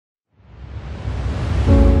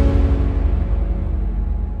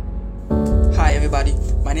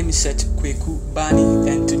My name is Seth Kweku Bani,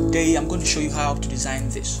 and today I'm going to show you how to design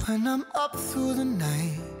this. When I'm up through the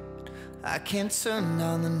night, I can't turn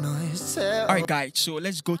down the noise. Alright guys, so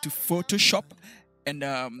let's go to Photoshop and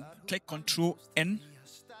click Ctrl N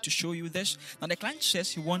to show you this. Now the client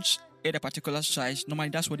says he wants it a particular size. Normally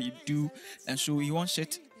that's what he do, and so he wants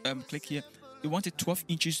it, click here, he wants it 12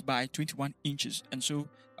 inches by 21 inches, and so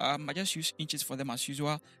I just use inches for them as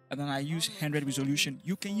usual, and then I use 100 resolution.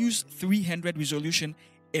 You can use 300 resolution,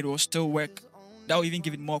 it will still work. That will even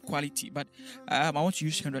give it more quality, but I want to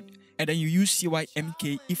use 100, and then you use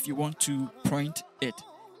CYMK if you want to point it.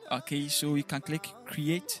 Okay, so you can click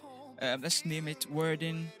create. Let's name it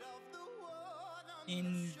wording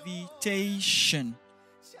invitation.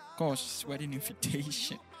 Of course, wording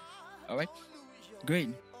invitation. All right, great.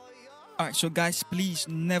 All right, so guys, please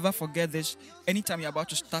never forget this. Anytime you're about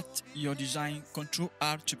to start your design, Ctrl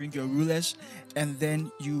R to bring your rulers, and then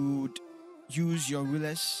you'd use your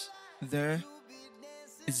rulers there.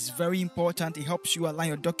 It's very important. It helps you align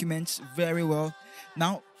your documents very well.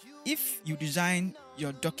 Now, if you design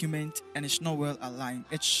your document and it's not well aligned,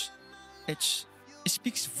 it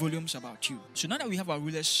speaks volumes about you. So now that we have our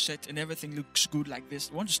rulers set and everything looks good like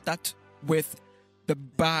this, we want to start with the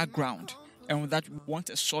background, and with that we want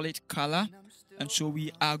a solid color, and so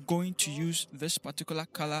we are going to use this particular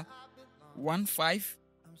color 15.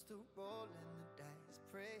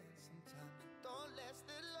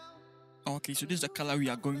 Okay, so this is the color we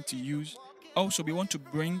are going to use. Also, we want to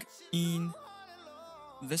bring in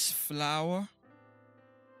this flower.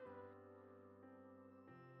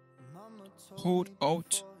 Hold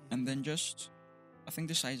Alt and then just, I think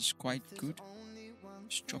this size is quite good.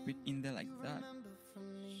 Just drop it in there like that,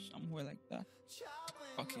 somewhere like that.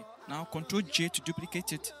 Okay, now Ctrl J to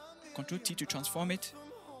duplicate it, Ctrl T to transform it,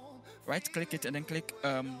 right click it and then click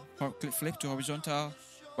flip to horizontal,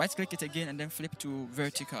 right click it again and then flip to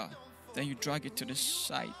vertical, then you drag it to the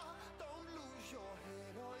side.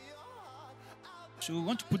 So we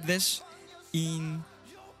want to put this in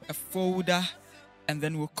a folder, and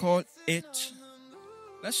then we'll call it,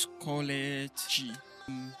 let's call it G.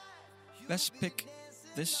 Let's pick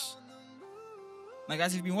this. Now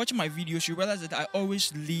guys, if you've been watching my videos, you realize that I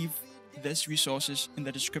always leave these resources in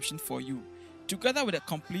the description for you, together with a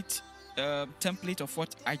complete template of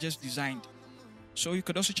what I just designed. So you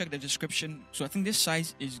could also check the description. So I think this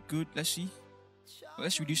size is good. Let's see.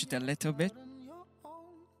 Let's reduce it a little bit.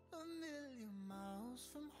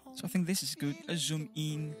 So I think this is good. Let's zoom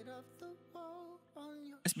in.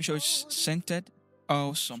 Let's make sure it's centered.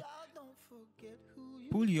 Awesome.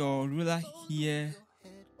 Pull your ruler here.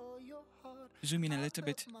 Zoom in a little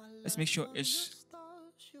bit. Let's make sure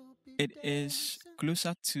it is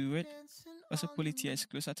closer to it. Also pull it here. It's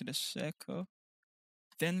closer to the circle.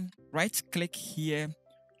 Then right click here,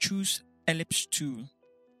 choose ellipse tool.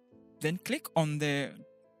 Then click on the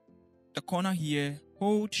corner here,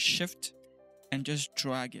 hold shift and just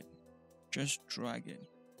drag it. Just drag it.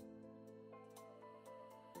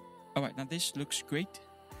 Alright, now this looks great.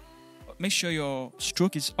 Make sure your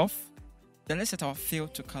stroke is off. Then let's set our fill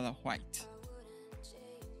to color white.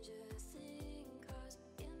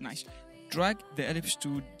 Nice. Drag the ellipse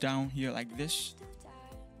tool down here like this.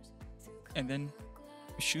 And then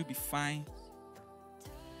it should be fine.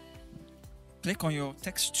 Click on your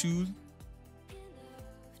text tool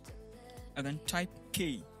and then type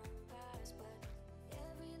K.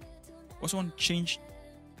 Also want to change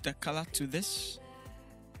the color to this.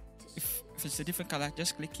 If it's a different color,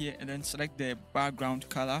 just click here and then select the background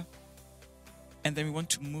color, and then we want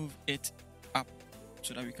to move it up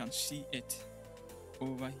so that we can see it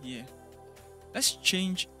over here. Let's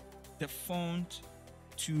change the font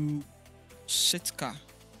to Sitka.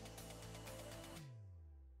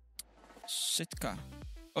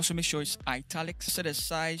 Also make sure it's italic. Set the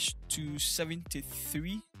size to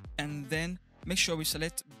 73, and then make sure we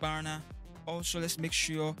select banner. Also let's make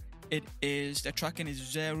sure the tracking is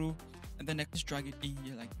 0, and then let's drag it in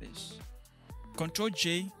here like this. Ctrl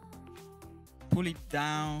J, pull it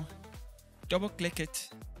down, double click it,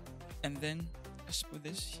 and then let's put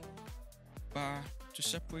this bar to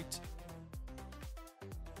separate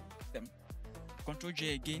them. Ctrl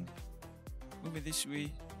J again, move it this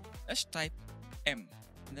way. Let's type M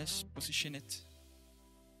and let's position it.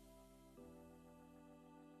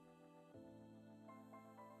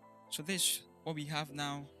 So this is what we have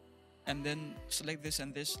now, and then select this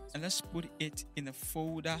and this, and let's put it in a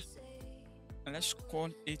folder, and let's call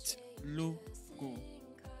it logo.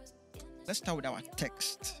 Let's start with our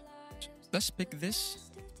text. Let's pick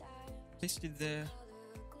this, paste it there.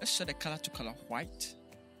 Let's set the color to color white.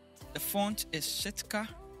 The font is Sitka,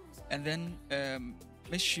 and then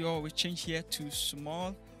make sure we change here to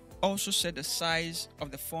small. Also set the size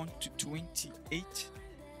of the font to 28,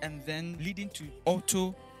 and then leading to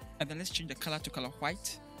auto, and then let's change the color to color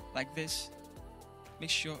white like this. Make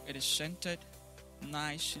sure it is centered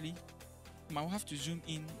nicely. I'll have to zoom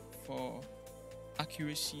in for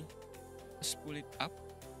accuracy. Let's pull it up.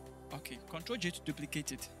 Okay, Ctrl J to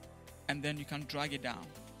duplicate it, and then you can drag it down.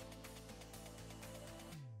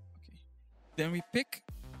 Okay, then we pick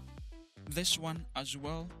this one as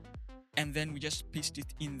well, and then we just paste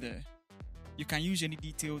it in there. You can use any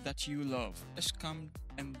detail that you love. Let's come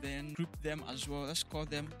and then group them as well. Let's call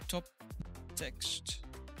them top text.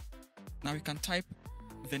 Now we can type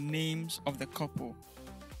the names of the couple.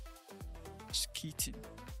 Keaton.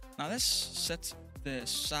 Now let's set the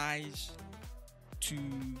size to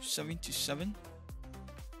 77.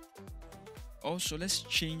 Also, let's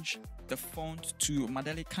change the font to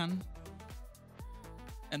Madelican,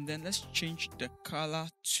 and then let's change the color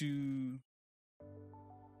to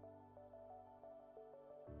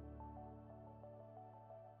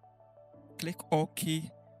click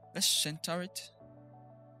OK. Let's center it.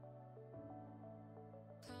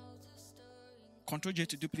 Ctrl J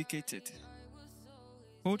to duplicate it.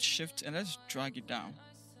 Hold Shift and let's drag it down.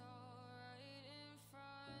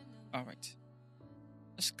 Alright.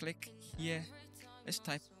 Let's click here. Let's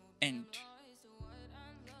type end.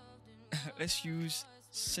 Let's use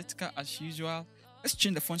Sitka as usual. Let's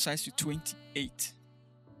change the font size to 28.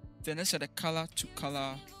 Then let's set the color to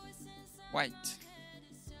color white.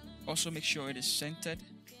 Also make sure it is centered.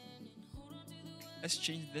 Let's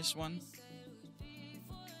change this one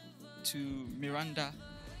to Miranda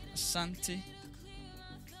Asante.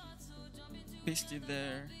 Paste it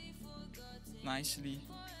there nicely,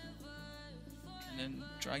 and then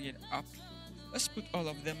drag it up. Let's put all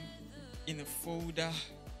of them in a folder.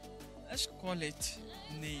 Let's call it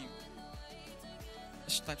name.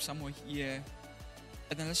 Let's type somewhere here,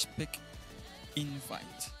 and then let's pick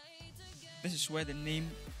invite. This is where the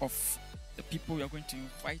name of the people we are going to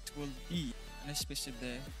invite will be. Let's paste it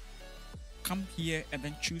there. Come here and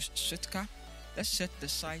then choose Sitka. Let's set the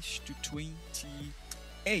size to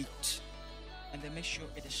 28, and then make sure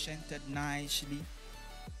it is centered nicely.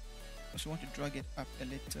 Also want to drag it up a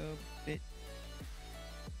little bit.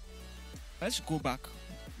 Let's go back.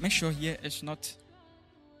 Make sure here it's not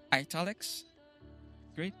italics.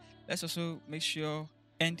 Great. Let's also make sure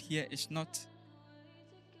end here is not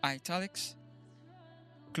italics.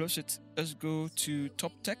 Close it. Let's go to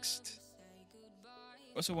top text.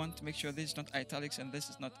 Also want to make sure this is not italics and this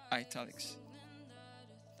is not italics.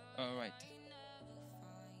 Alright.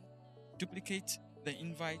 Duplicate the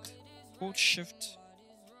invite, hold Shift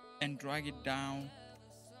and drag it down.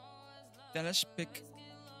 Then let's pick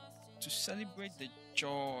to celebrate the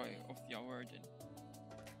joy of your wedding,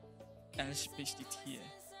 and let's paste it here.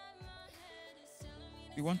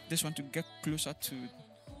 We want this one to get closer to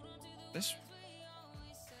this.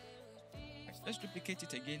 Let's duplicate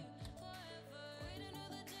it again,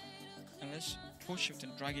 and let's hold Shift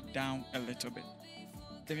and drag it down a little bit.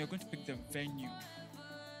 Then we are going to pick the venue.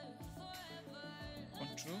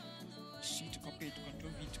 Control C to copy it,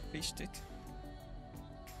 Control V to paste it.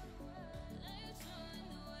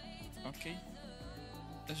 Okay,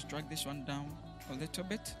 let's drag this one down a little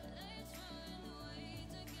bit.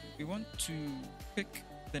 We want to pick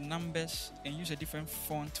the numbers and use a different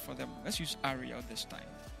font for them. Let's use Arial this time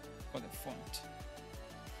for the font.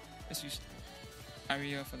 Let's use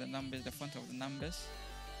Arial for the numbers, the font of the numbers.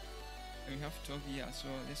 And we have 12 here as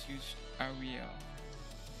well. Let's use Arial.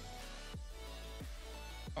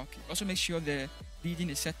 Okay, also make sure the leading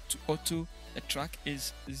is set to auto, the track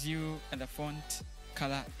is 0, and the font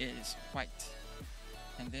color is white.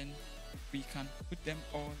 And then we can put them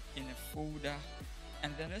all in a folder,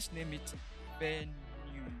 and then let's name it venue.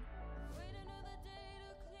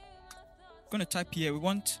 Going to type here, we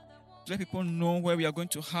want to let people know where we are going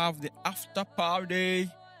to have the after party,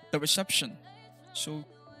 the reception. So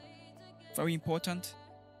very important.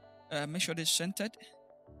 Make sure it's centered.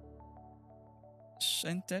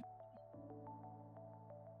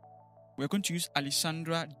 We're going to use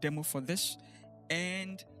Alessandra demo for this,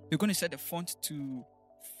 and we're going to set the font to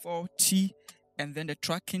 40 and then the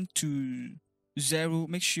tracking to 0.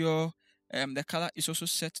 Make sure the color is also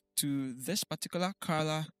set to this particular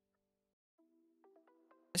color.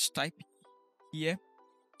 Let's type here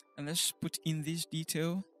and let's put in this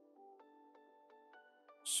detail.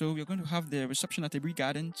 So we're going to have the reception at Abri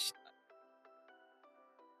Gardens.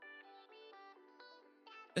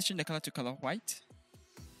 Let's change the color to color white.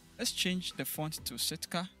 Let's change the font to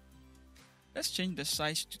Sitka. Let's change the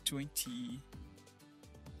size to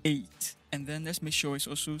 28. And then let's make sure it's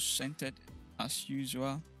also centered as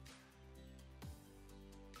usual.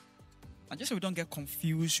 And just so we don't get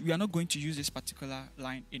confused, we are not going to use this particular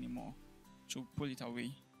line anymore. So pull it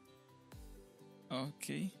away.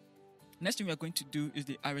 Okay. Next thing we are going to do is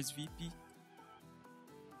the RSVP.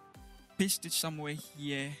 Paste it somewhere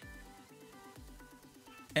here.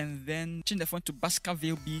 And then change the font to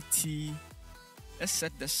Baskerville BT. Let's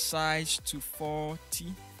set the size to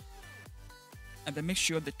 40. And then make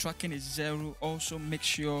sure the tracking is 0. Also make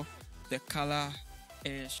sure the color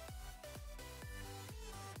is.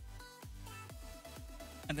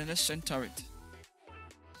 And then let's center it.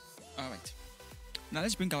 Alright. Now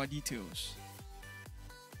let's bring our details.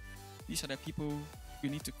 These are the people we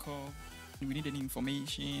need to call. We need any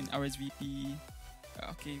information, RSVP.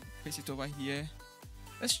 Okay, paste it over here.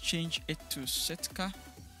 Let's change it to Sitka.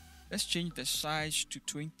 Let's change the size to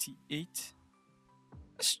 28.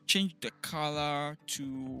 Let's change the color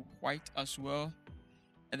to white as well.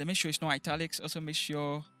 And then make sure it's no italics. Also make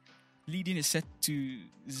sure leading is set to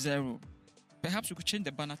 0. Perhaps we could change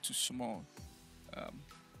the banner to small.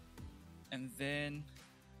 And then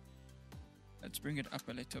let's bring it up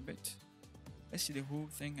a little bit. Let's see the whole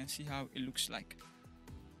thing and see how it looks like.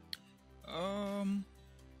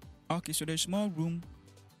 Okay, so there's more room.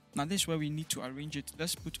 Now this is where we need to arrange it.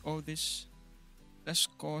 Let's put all this. Let's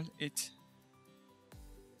call it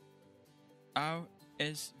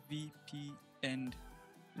RSVP and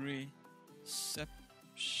reception.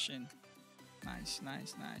 Nice.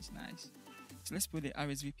 So let's put the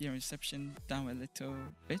RSVP and reception down a little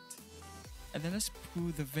bit. And then let's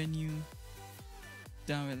pull the venue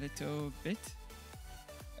down a little bit.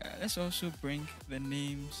 Let's also bring the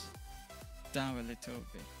names down a little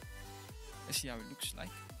bit. Let's see how it looks like.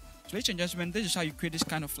 So ladies and gentlemen, this is how you create this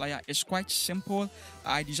kind of flyer. It's quite simple.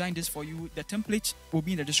 I designed this for you. The template will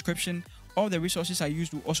be in the description. All the resources I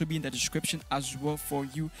used will also be in the description as well for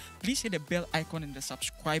you. Please hit the bell icon and the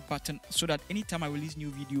subscribe button so that anytime I release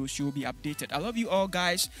new videos, you will be updated. I love you all,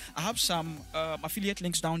 guys. I have some affiliate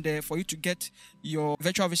links down there for you to get your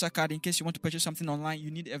virtual visa card in case you want to purchase something online.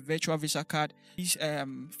 You need a virtual visa card. Please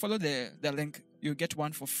follow the link. You'll get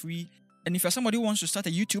one for free. And if you're somebody who wants to start a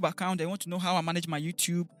YouTube account, they want to know how I manage my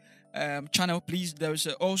YouTube channel, please, there's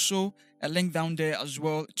also a link down there as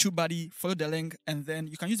well. TubeBuddy, follow the link, and then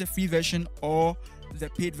you can use the free version or the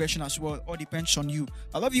paid version as well. All depends on you.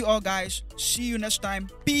 I love you all, guys. See you next time.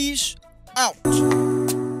 Peace out.